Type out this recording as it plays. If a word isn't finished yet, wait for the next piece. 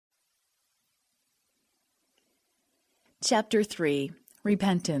Chapter 3.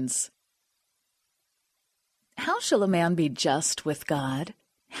 Repentance. How shall a man be just with God?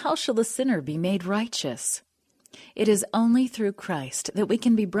 How shall a sinner be made righteous? It is only through Christ that we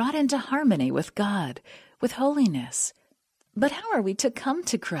can be brought into harmony with God, with holiness. But how are we to come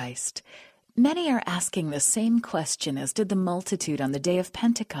to Christ? Many are asking the same question as did the multitude on the day of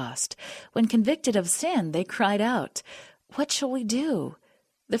Pentecost. When convicted of sin, they cried out, "What shall we do?"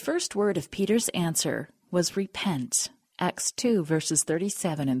 The first word of Peter's answer was repent. Acts 2, verses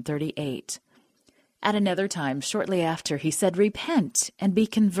 37 and 38. At another time, shortly after, he said, "Repent and be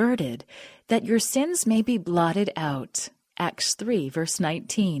converted, that your sins may be blotted out." Acts 3, verse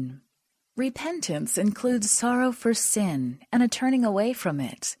 19. Repentance includes sorrow for sin and a turning away from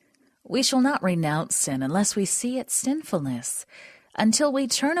it. We shall not renounce sin unless we see its sinfulness. Until we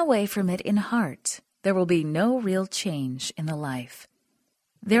turn away from it in heart, there will be no real change in the life.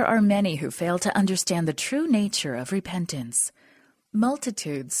 There are many who fail to understand the true nature of repentance.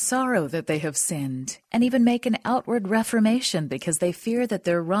 Multitudes sorrow that they have sinned and even make an outward reformation because they fear that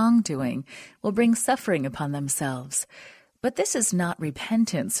their wrongdoing will bring suffering upon themselves. But this is not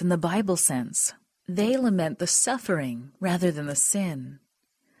repentance in the Bible sense. They lament the suffering rather than the sin.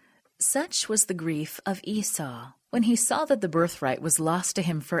 Such was the grief of Esau when he saw that the birthright was lost to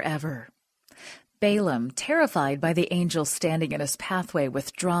him forever. Balaam, terrified by the angel standing in his pathway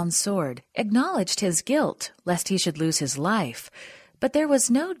with drawn sword, acknowledged his guilt, lest he should lose his life. But there was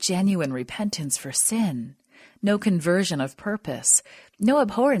no genuine repentance for sin, no conversion of purpose, no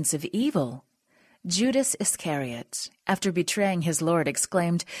abhorrence of evil. Judas Iscariot, after betraying his Lord,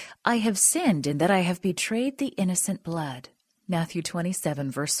 exclaimed, "I have sinned in that I have betrayed the innocent blood." Matthew 27,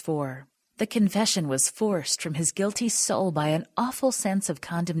 verse 4. The confession was forced from his guilty soul by an awful sense of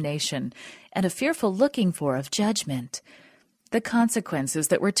condemnation and a fearful looking for of judgment. The consequences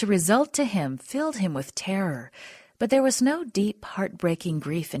that were to result to him filled him with terror, but there was no deep, heartbreaking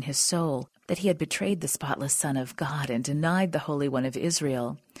grief in his soul that he had betrayed the spotless Son of God and denied the Holy One of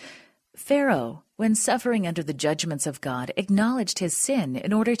Israel. Pharaoh, when suffering under the judgments of God, acknowledged his sin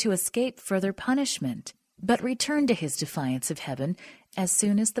in order to escape further punishment, but returned to his defiance of heaven as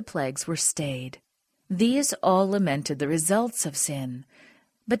soon as the plagues were stayed. These all lamented the results of sin,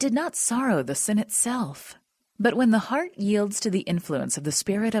 but did not sorrow the sin itself. But when the heart yields to the influence of the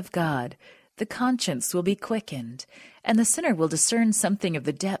Spirit of God, the conscience will be quickened, and the sinner will discern something of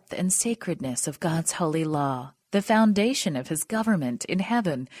the depth and sacredness of God's holy law, the foundation of his government in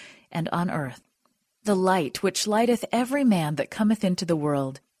heaven and on earth. The light which lighteth every man that cometh into the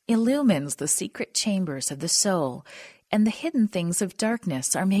world illumines the secret chambers of the soul, and the hidden things of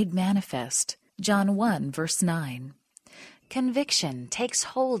darkness are made manifest. John 1, verse 9. Conviction takes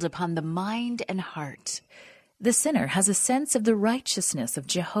hold upon the mind and heart. The sinner has a sense of the righteousness of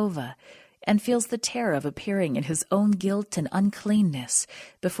Jehovah and feels the terror of appearing in his own guilt and uncleanness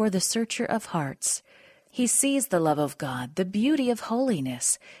before the searcher of hearts. He sees the love of God, the beauty of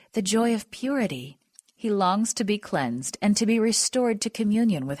holiness, the joy of purity. He longs to be cleansed and to be restored to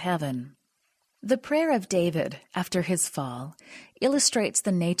communion with heaven. The prayer of David after his fall illustrates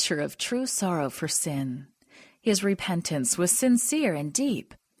the nature of true sorrow for sin. His repentance was sincere and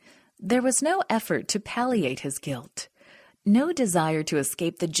deep. There was no effort to palliate his guilt. No desire to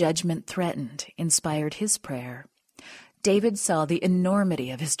escape the judgment threatened inspired his prayer. David saw the enormity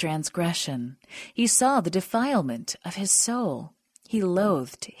of his transgression. He saw the defilement of his soul. He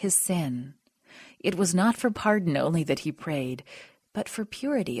loathed his sin. It was not for pardon only that he prayed, but for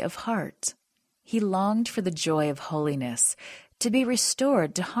purity of heart. He longed for the joy of holiness, to be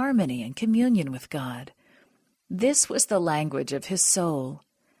restored to harmony and communion with God. This was the language of his soul.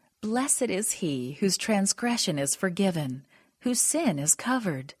 Blessed is he whose transgression is forgiven, whose sin is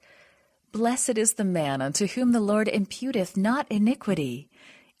covered. Blessed is the man unto whom the Lord imputeth not iniquity,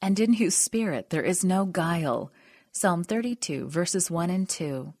 and in whose spirit there is no guile. Psalm 32, verses 1 and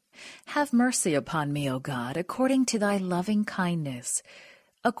 2. Have mercy upon me, O God, according to thy loving kindness.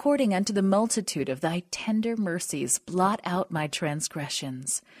 According unto the multitude of thy tender mercies, blot out my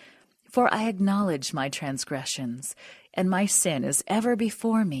transgressions. For I acknowledge my transgressions, and my sin is ever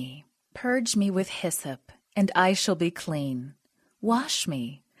before me. Purge me with hyssop, and I shall be clean. Wash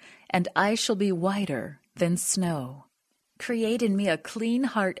me, and I shall be whiter than snow. Create in me a clean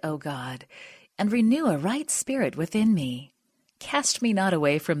heart, O God, and renew a right spirit within me. Cast me not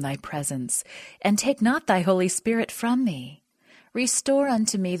away from thy presence, and take not thy Holy Spirit from me. Restore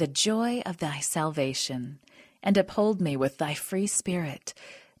unto me the joy of thy salvation, and uphold me with thy free spirit.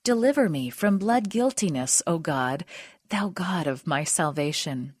 Deliver me from blood guiltiness, O God, thou God of my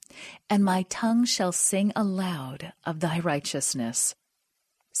salvation, and my tongue shall sing aloud of thy righteousness.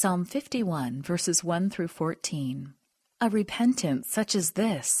 Psalm 51, verses 1 through 14. A repentance such as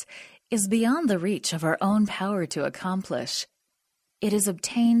this is beyond the reach of our own power to accomplish. It is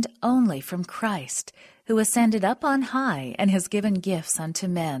obtained only from Christ, who ascended up on high and has given gifts unto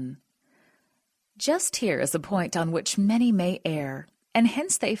men. Just here is a point on which many may err, and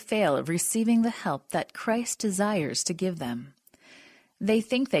hence they fail of receiving the help that Christ desires to give them. They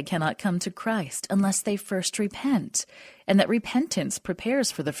think they cannot come to Christ unless they first repent, and that repentance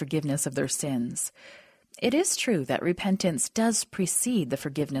prepares for the forgiveness of their sins. It is true that repentance does precede the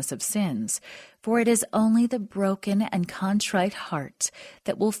forgiveness of sins, for it is only the broken and contrite heart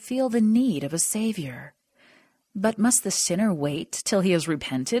that will feel the need of a Savior. But must the sinner wait till he has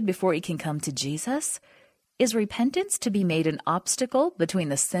repented before he can come to Jesus? Is repentance to be made an obstacle between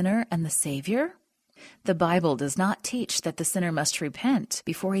the sinner and the Savior? The Bible does not teach that the sinner must repent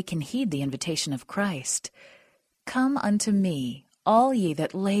before he can heed the invitation of Christ. Come unto me, all ye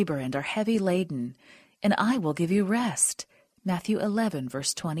that labor and are heavy laden, and I will give you rest. Matthew 11,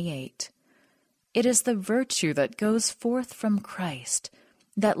 verse 28. It is the virtue that goes forth from Christ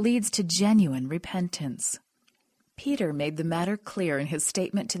that leads to genuine repentance. Peter made the matter clear in his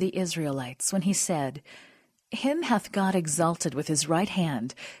statement to the Israelites when he said, Him hath God exalted with his right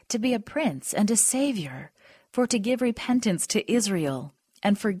hand to be a prince and a Savior, for to give repentance to Israel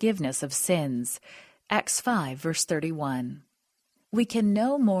and forgiveness of sins. Acts 5, verse 31. We can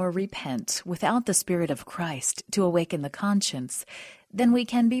no more repent without the Spirit of Christ to awaken the conscience than we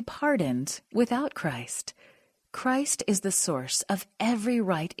can be pardoned without Christ. Christ is the source of every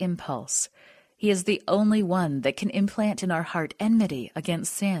right impulse. He is the only one that can implant in our heart enmity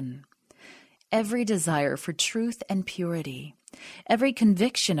against sin. Every desire for truth and purity, every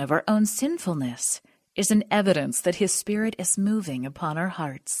conviction of our own sinfulness is an evidence that His Spirit is moving upon our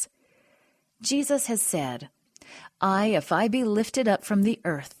hearts. Jesus has said, if I be lifted up from the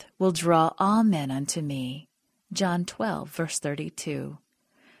earth, will draw all men unto me. John 12, verse 32.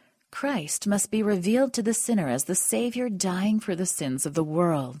 Christ must be revealed to the sinner as the Savior dying for the sins of the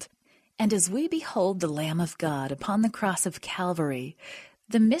world. And as we behold the Lamb of God upon the cross of Calvary,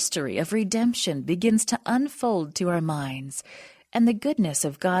 the mystery of redemption begins to unfold to our minds, and the goodness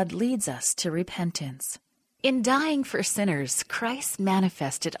of God leads us to repentance. In dying for sinners, Christ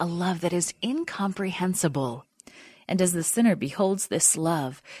manifested a love that is incomprehensible. And as the sinner beholds this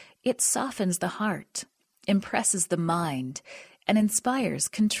love, it softens the heart, impresses the mind, and inspires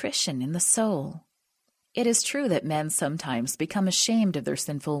contrition in the soul. It is true that men sometimes become ashamed of their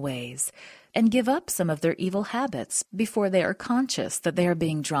sinful ways and give up some of their evil habits before they are conscious that they are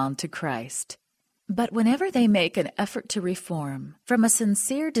being drawn to Christ. But whenever they make an effort to reform from a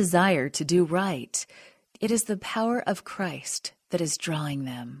sincere desire to do right, it is the power of Christ that is drawing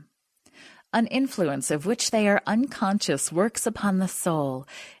them. An influence of which they are unconscious works upon the soul,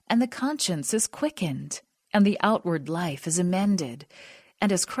 and the conscience is quickened, and the outward life is amended.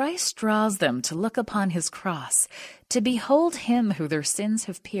 And as Christ draws them to look upon His cross, to behold Him who their sins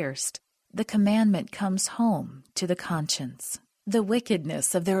have pierced, the commandment comes home to the conscience. The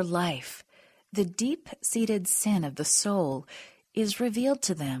wickedness of their life, the deep-seated sin of the soul, is revealed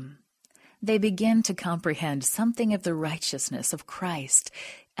to them. They begin to comprehend something of the righteousness of Christ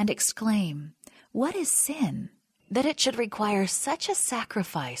and exclaim, "What is sin, that it should require such a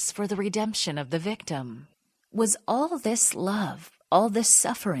sacrifice for the redemption of the victim? Was all this love, all this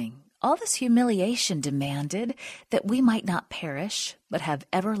suffering, all this humiliation demanded that we might not perish, but have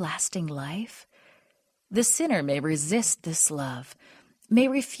everlasting life?" The sinner may resist this love, may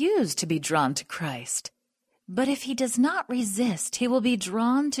refuse to be drawn to Christ. But if he does not resist, he will be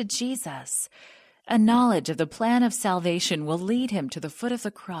drawn to Jesus. A knowledge of the plan of salvation will lead him to the foot of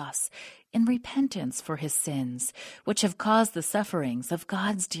the cross in repentance for his sins, which have caused the sufferings of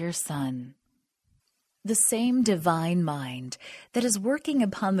God's dear Son. The same divine mind that is working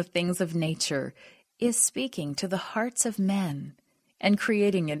upon the things of nature is speaking to the hearts of men and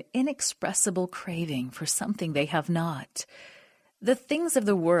creating an inexpressible craving for something they have not. The things of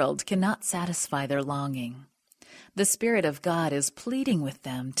the world cannot satisfy their longing. The Spirit of God is pleading with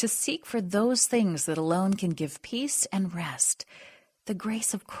them to seek for those things that alone can give peace and rest, the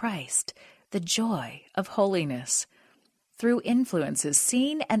grace of Christ, the joy of holiness. Through influences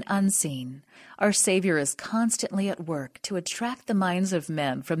seen and unseen, our Savior is constantly at work to attract the minds of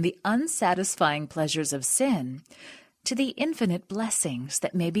men from the unsatisfying pleasures of sin to the infinite blessings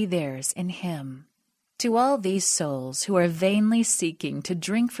that may be theirs in Him. To all these souls who are vainly seeking to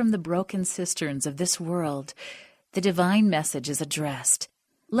drink from the broken cisterns of this world, the divine message is addressed.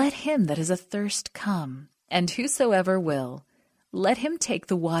 Let him that is athirst come, and whosoever will, let him take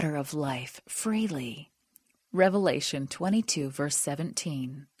the water of life freely. Revelation 22, verse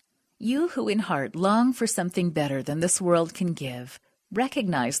 17. You who in heart long for something better than this world can give,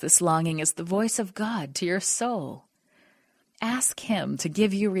 recognize this longing as the voice of God to your soul. Ask Him to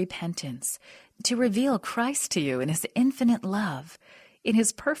give you repentance, to reveal Christ to you in His infinite love, in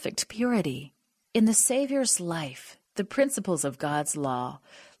His perfect purity. In the Savior's life, the principles of God's law,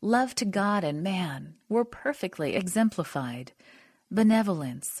 love to God and man, were perfectly exemplified.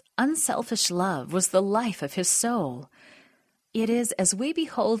 Benevolence, unselfish love was the life of His soul. It is as we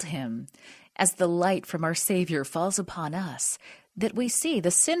behold Him, as the light from our Savior falls upon us, that we see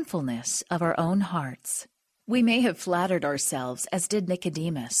the sinfulness of our own hearts. We may have flattered ourselves, as did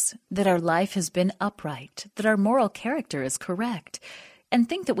Nicodemus, that our life has been upright, that our moral character is correct, and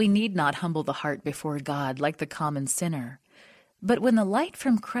think that we need not humble the heart before God like the common sinner. But when the light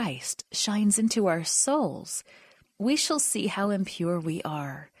from Christ shines into our souls, we shall see how impure we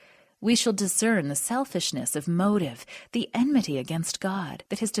are. We shall discern the selfishness of motive, the enmity against God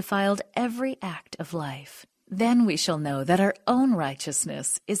that has defiled every act of life. Then we shall know that our own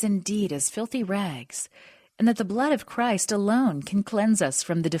righteousness is indeed as filthy rags, and that the blood of Christ alone can cleanse us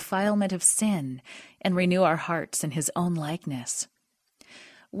from the defilement of sin and renew our hearts in His own likeness.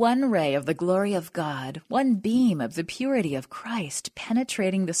 One ray of the glory of God, one beam of the purity of Christ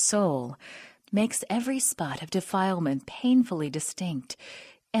penetrating the soul, makes every spot of defilement painfully distinct,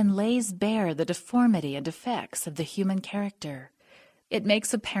 and lays bare the deformity and defects of the human character. It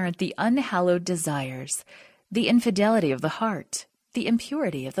makes apparent the unhallowed desires, the infidelity of the heart, the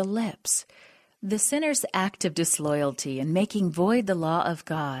impurity of the lips. The sinner's act of disloyalty in making void the law of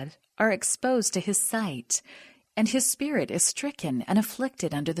God are exposed to His sight, and His spirit is stricken and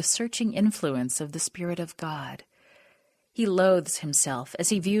afflicted under the searching influence of the Spirit of God. He loathes himself as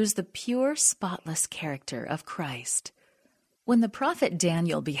he views the pure, spotless character of Christ. When the prophet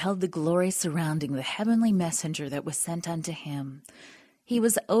Daniel beheld the glory surrounding the heavenly messenger that was sent unto him, he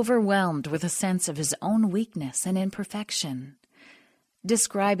was overwhelmed with a sense of his own weakness and imperfection.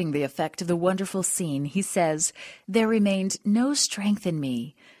 Describing the effect of the wonderful scene, he says, "There remained no strength in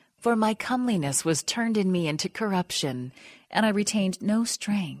me, for my comeliness was turned in me into corruption, and I retained no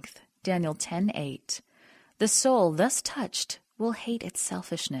strength." Daniel 10:8. The soul thus touched will hate its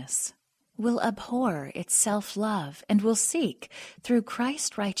selfishness, will abhor its self-love, and will seek, through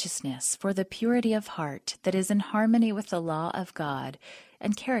Christ's righteousness, for the purity of heart that is in harmony with the law of God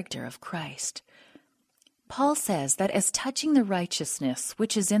and character of Christ. Paul says that as touching the righteousness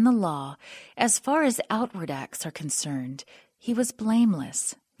which is in the law, as far as outward acts are concerned, he was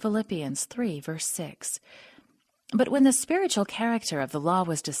blameless. Philippians 3, verse 6. But when the spiritual character of the law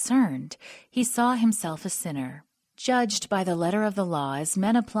was discerned, he saw himself a sinner. Judged by the letter of the law as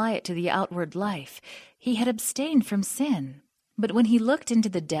men apply it to the outward life, he had abstained from sin. But when he looked into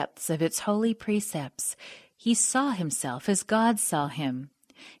the depths of its holy precepts, he saw himself as God saw him.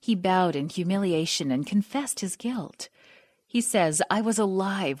 He bowed in humiliation and confessed his guilt. He says, "I was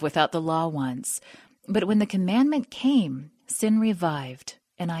alive without the law once, but when the commandment came, sin revived,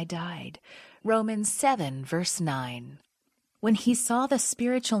 and I died." Romans 7, verse 9. When he saw the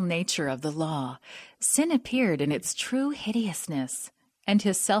spiritual nature of the law, sin appeared in its true hideousness, and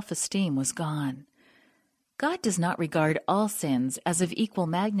his self-esteem was gone. God does not regard all sins as of equal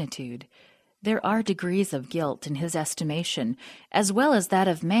magnitude. There are degrees of guilt in His estimation, as well as that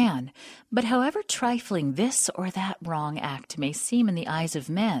of man, but however trifling this or that wrong act may seem in the eyes of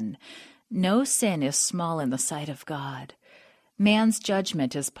men, no sin is small in the sight of God. Man's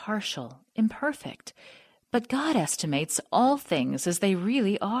judgment is partial, imperfect, but God estimates all things as they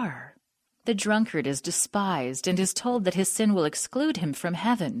really are. The drunkard is despised and is told that his sin will exclude him from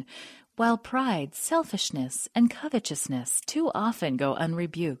heaven, while pride, selfishness, and covetousness too often go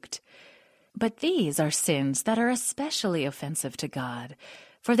unrebuked. But these are sins that are especially offensive to God,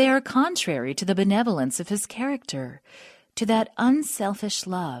 for they are contrary to the benevolence of His character, to that unselfish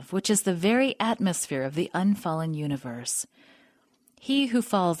love which is the very atmosphere of the unfallen universe. He who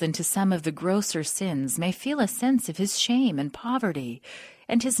falls into some of the grosser sins may feel a sense of his shame and poverty,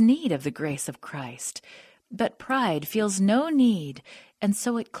 and his need of the grace of Christ. But pride feels no need, and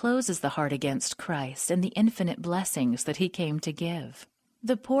so it closes the heart against Christ and the infinite blessings that He came to give.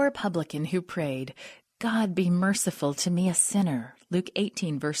 The poor publican who prayed, "God be merciful to me a sinner," Luke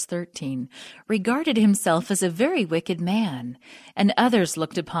 18, verse 13, regarded himself as a very wicked man, and others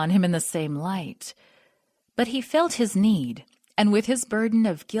looked upon him in the same light. But he felt his need, and with his burden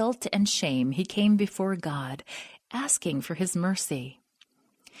of guilt and shame he came before God, asking for His mercy.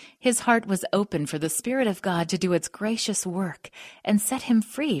 His heart was open for the Spirit of God to do its gracious work and set him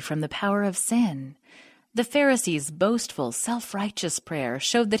free from the power of sin. The Pharisee's boastful, self-righteous prayer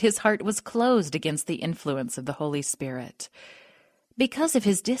showed that his heart was closed against the influence of the Holy Spirit. Because of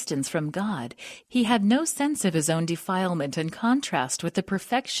his distance from God, he had no sense of his own defilement in contrast with the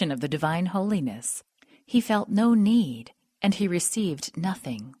perfection of the divine holiness. He felt no need, and he received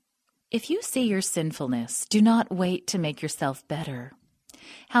nothing. If you see your sinfulness, do not wait to make yourself better.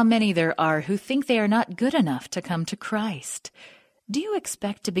 How many there are who think they are not good enough to come to Christ. Do you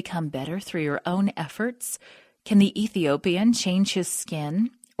expect to become better through your own efforts? Can the Ethiopian change his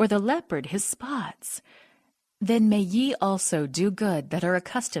skin, or the leopard his spots? Then may ye also do good that are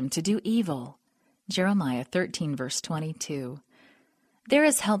accustomed to do evil. Jeremiah 13, verse 22. There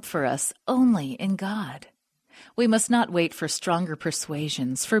is help for us only in God. We must not wait for stronger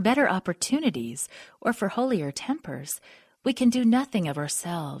persuasions, for better opportunities, or for holier tempers. We can do nothing of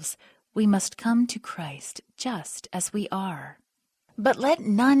ourselves. We must come to Christ just as we are. But let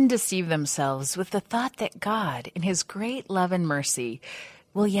none deceive themselves with the thought that God, in his great love and mercy,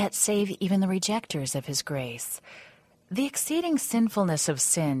 will yet save even the rejectors of his grace. The exceeding sinfulness of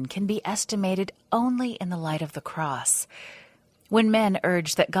sin can be estimated only in the light of the cross. When men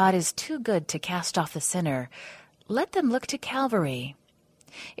urge that God is too good to cast off the sinner, let them look to Calvary.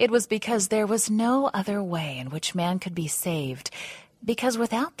 It was because there was no other way in which man could be saved, because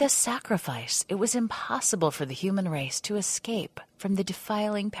without this sacrifice it was impossible for the human race to escape from the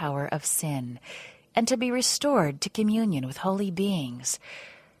defiling power of sin, and to be restored to communion with holy beings.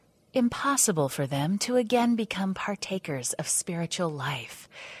 Impossible for them to again become partakers of spiritual life.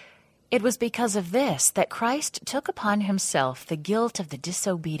 It was because of this that Christ took upon himself the guilt of the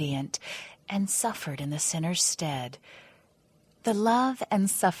disobedient and suffered in the sinner's stead. The love and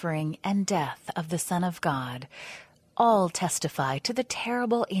suffering and death of the Son of God all testify to the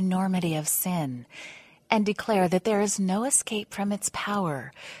terrible enormity of sin and declare that there is no escape from its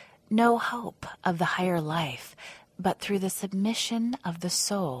power, no hope of the higher life, but through the submission of the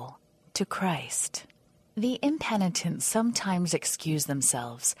soul to Christ. The impenitent sometimes excuse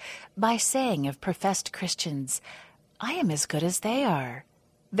themselves by saying of professed Christians, "I am as good as they are."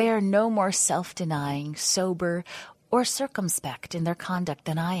 They are no more self-denying, sober, or circumspect in their conduct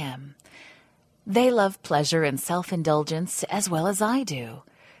than I am. They love pleasure and self-indulgence as well as I do.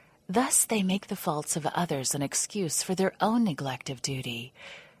 Thus they make the faults of others an excuse for their own neglect of duty.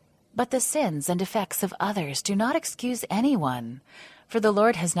 But the sins and defects of others do not excuse anyone, for the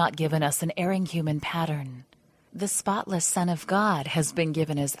Lord has not given us an erring human pattern. The spotless Son of God has been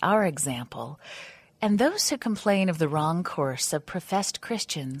given as our example, and those who complain of the wrong course of professed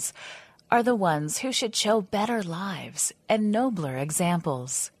Christians are the ones who should show better lives and nobler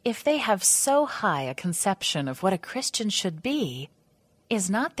examples. If they have so high a conception of what a Christian should be, is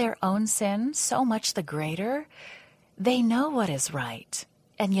not their own sin so much the greater? They know what is right,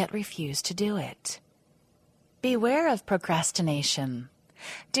 and yet refuse to do it. Beware of procrastination.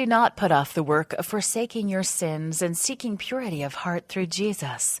 Do not put off the work of forsaking your sins and seeking purity of heart through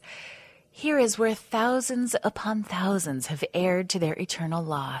Jesus. Here is where thousands upon thousands have erred to their eternal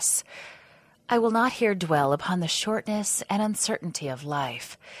loss. I will not here dwell upon the shortness and uncertainty of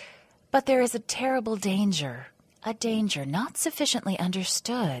life, but there is a terrible danger, a danger not sufficiently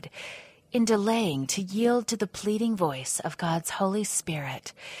understood, in delaying to yield to the pleading voice of God's Holy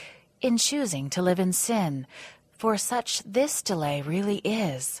Spirit, in choosing to live in sin, for such this delay really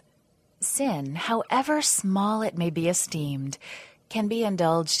is. Sin, however small it may be esteemed, can be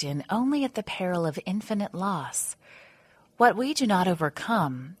indulged in only at the peril of infinite loss. What we do not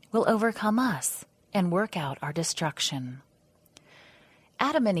overcome will overcome us and work out our destruction.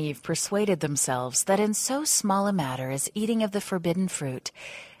 Adam and Eve persuaded themselves that in so small a matter as eating of the forbidden fruit,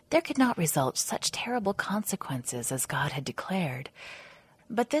 there could not result such terrible consequences as God had declared.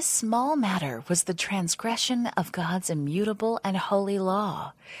 But this small matter was the transgression of God's immutable and holy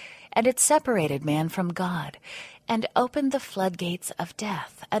law, and it separated man from God and opened the floodgates of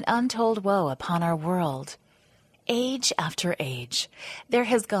death and untold woe upon our world. Age after age, there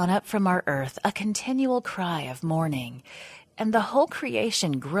has gone up from our earth a continual cry of mourning, and the whole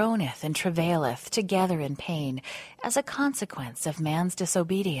creation groaneth and travaileth together in pain as a consequence of man's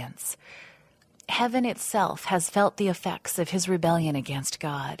disobedience. Heaven itself has felt the effects of his rebellion against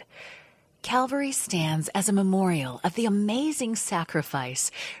God. Calvary stands as a memorial of the amazing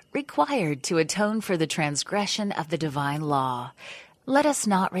sacrifice required to atone for the transgression of the divine law. Let us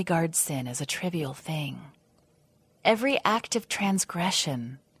not regard sin as a trivial thing. Every act of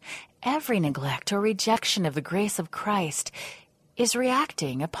transgression, every neglect or rejection of the grace of Christ is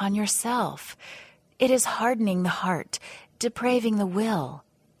reacting upon yourself. It is hardening the heart, depraving the will,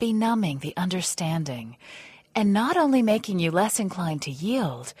 benumbing the understanding, and not only making you less inclined to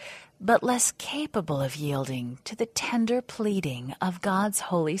yield, but less capable of yielding to the tender pleading of God's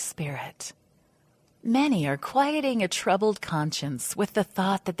Holy Spirit. Many are quieting a troubled conscience with the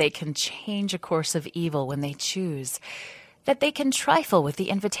thought that they can change a course of evil when they choose, that they can trifle with the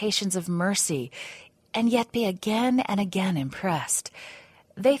invitations of mercy, and yet be again and again impressed.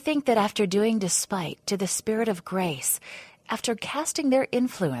 They think that after doing despite to the Spirit of grace, after casting their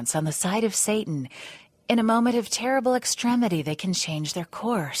influence on the side of Satan, in a moment of terrible extremity they can change their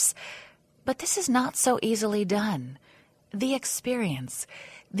course. But this is not so easily done. The experience,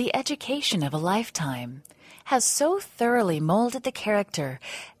 the education of a lifetime, has so thoroughly molded the character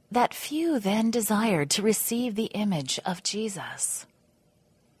that few then desired to receive the image of Jesus.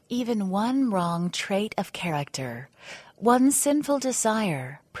 Even one wrong trait of character, one sinful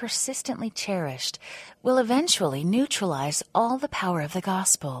desire, persistently cherished, will eventually neutralize all the power of the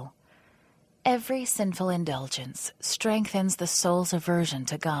gospel. Every sinful indulgence strengthens the soul's aversion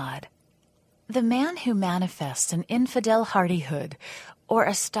to God. The man who manifests an infidel hardihood or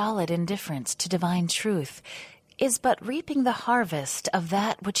a stolid indifference to divine truth is but reaping the harvest of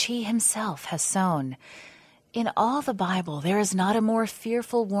that which he himself has sown. In all the Bible there is not a more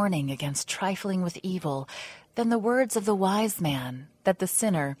fearful warning against trifling with evil than the words of the wise man, that the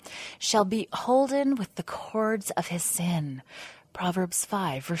sinner shall be holden with the cords of his sin. Proverbs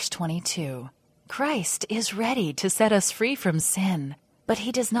 5, verse 22. Christ is ready to set us free from sin, but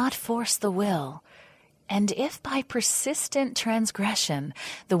he does not force the will. And if by persistent transgression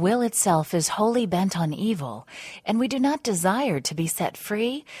the will itself is wholly bent on evil, and we do not desire to be set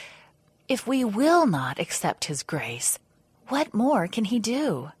free, if we will not accept his grace, what more can he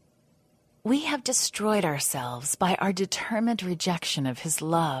do? We have destroyed ourselves by our determined rejection of his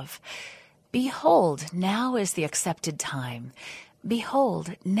love. Behold, now is the accepted time.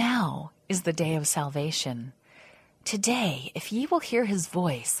 Behold, now is the day of salvation. Today, if ye will hear his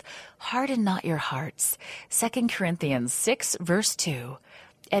voice, harden not your hearts. 2 Corinthians 6, verse 2,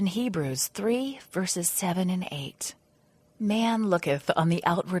 and Hebrews 3, verses 7 and 8. Man looketh on the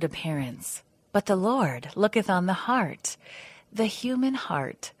outward appearance, but the Lord looketh on the heart. The human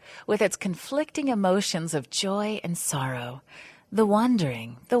heart, with its conflicting emotions of joy and sorrow, the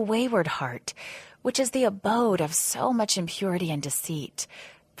wandering, the wayward heart, which is the abode of so much impurity and deceit.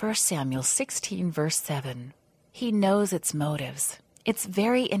 1 Samuel 16, verse 7. He knows its motives, its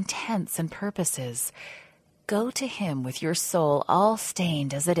very intents and purposes. Go to him with your soul all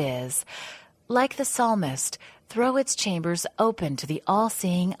stained as it is. Like the psalmist, throw its chambers open to the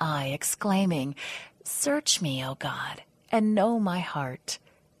all-seeing eye, exclaiming, Search me, O God, and know my heart.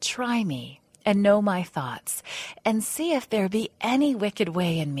 Try me, and know my thoughts, and see if there be any wicked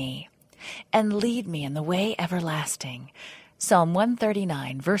way in me, and lead me in the way everlasting. Psalm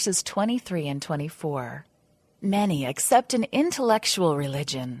 139, verses 23 and 24. Many accept an intellectual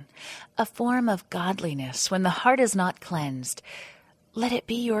religion, a form of godliness when the heart is not cleansed. Let it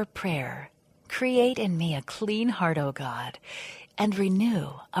be your prayer. Create in me a clean heart, O God, and renew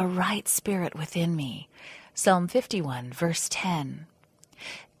a right spirit within me. Psalm 51, verse 10.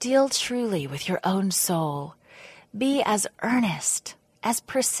 Deal truly with your own soul. Be as earnest, as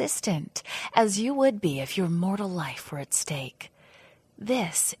persistent as you would be if your mortal life were at stake.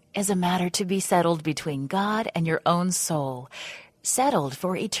 This is a matter to be settled between God and your own soul, settled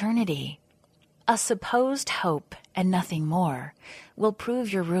for eternity. A supposed hope, and nothing more, will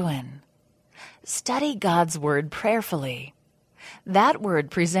prove your ruin. Study God's word prayerfully. That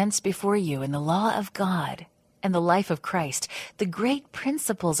word presents before you in the law of God and the life of Christ the great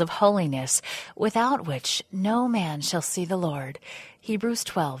principles of holiness, without which no man shall see the Lord. Hebrews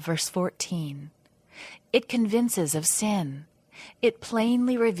 12, verse 14. It convinces of sin. It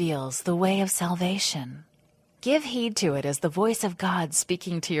plainly reveals the way of salvation. Give heed to it as the voice of God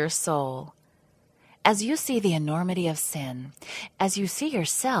speaking to your soul. As you see the enormity of sin, as you see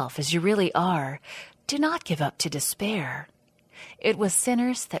yourself as you really are, do not give up to despair. It was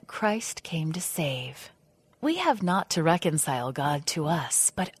sinners that Christ came to save. We have not to reconcile God to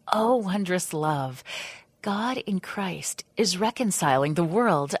us, but oh, wondrous love! God in Christ is reconciling the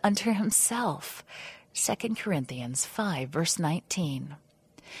world unto himself. 2 Corinthians 5, verse 19.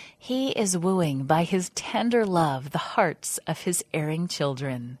 He is wooing by his tender love the hearts of his erring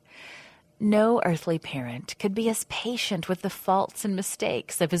children. No earthly parent could be as patient with the faults and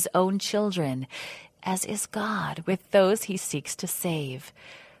mistakes of his own children as is God with those he seeks to save.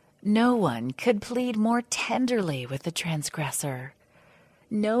 No one could plead more tenderly with the transgressor.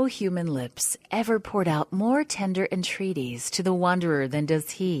 No human lips ever poured out more tender entreaties to the wanderer than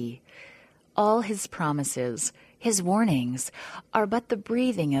does he. All his promises, his warnings, are but the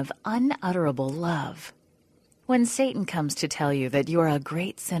breathing of unutterable love. When Satan comes to tell you that you are a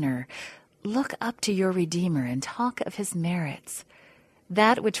great sinner, look up to your Redeemer and talk of his merits.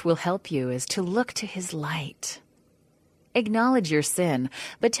 That which will help you is to look to his light. Acknowledge your sin,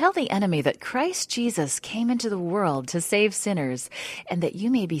 but tell the enemy that Christ Jesus came into the world to save sinners, and that you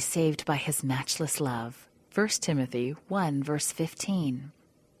may be saved by his matchless love. 1 Timothy 1, verse 15.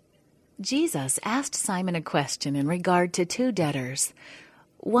 Jesus asked Simon a question in regard to two debtors.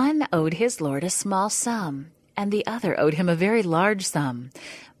 One owed his Lord a small sum, and the other owed him a very large sum.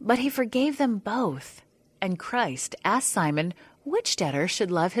 But he forgave them both. And Christ asked Simon which debtor should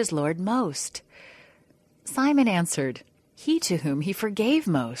love his Lord most. Simon answered, "He to whom he forgave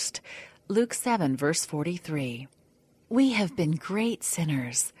most." Luke 7, verse 43. We have been great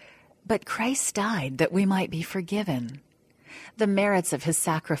sinners, but Christ died that we might be forgiven. The merits of his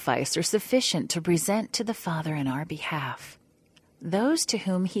sacrifice are sufficient to present to the Father in our behalf. Those to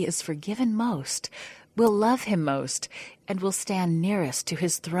whom he is forgiven most will love him most and will stand nearest to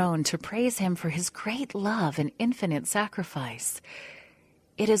his throne to praise him for his great love and infinite sacrifice.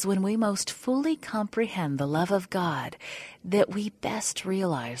 It is when we most fully comprehend the love of God that we best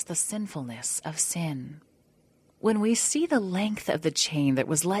realize the sinfulness of sin. When we see the length of the chain that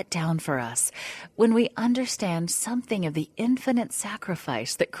was let down for us, when we understand something of the infinite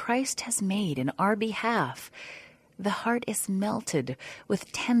sacrifice that Christ has made in our behalf, the heart is melted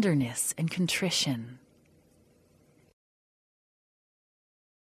with tenderness and contrition.